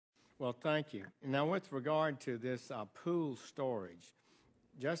Well, thank you. Now, with regard to this pool storage,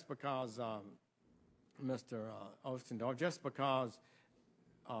 just because, Mr. Ostendorff, just because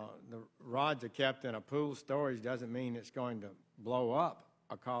the rods are kept in a pool storage doesn't mean it's going to blow up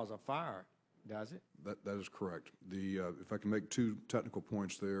or cause a fire, does it? That is correct. If I can make two technical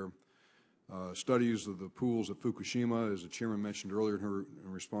points there, studies of the pools at Fukushima, as the chairman mentioned earlier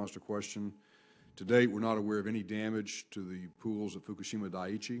in response to a question, to date we're not aware of any damage to the pools at Fukushima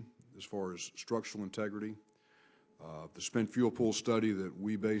Daiichi as far as structural integrity. The spent fuel pool study that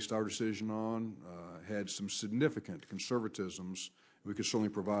we based our decision on had some significant conservatisms. We could certainly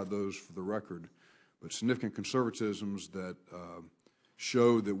provide those for the record, but significant conservatisms that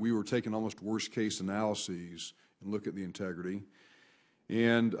showed that we were taking almost worst case analyses and look at the integrity.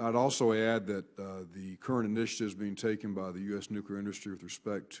 And I'd also add that the current initiatives being taken by the U.S. nuclear industry with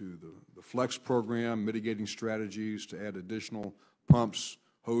respect to the FLEX program, mitigating strategies to add additional pumps,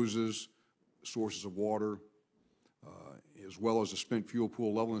 hoses, sources of water, as well as the spent fuel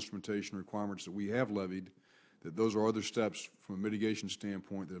pool level instrumentation requirements that we have levied, that those are other steps from a mitigation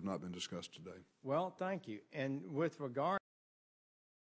standpoint that have not been discussed today. Well, thank you. And with regard